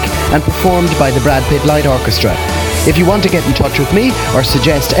Blake and performed by the Brad Pitt Light Orchestra. If you want to get in touch with me or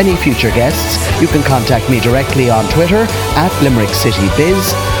suggest any future guests, you can contact me directly on Twitter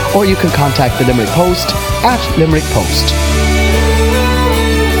 @LimerickCityBiz, or you can contact the Limerick Post @Limerick Post.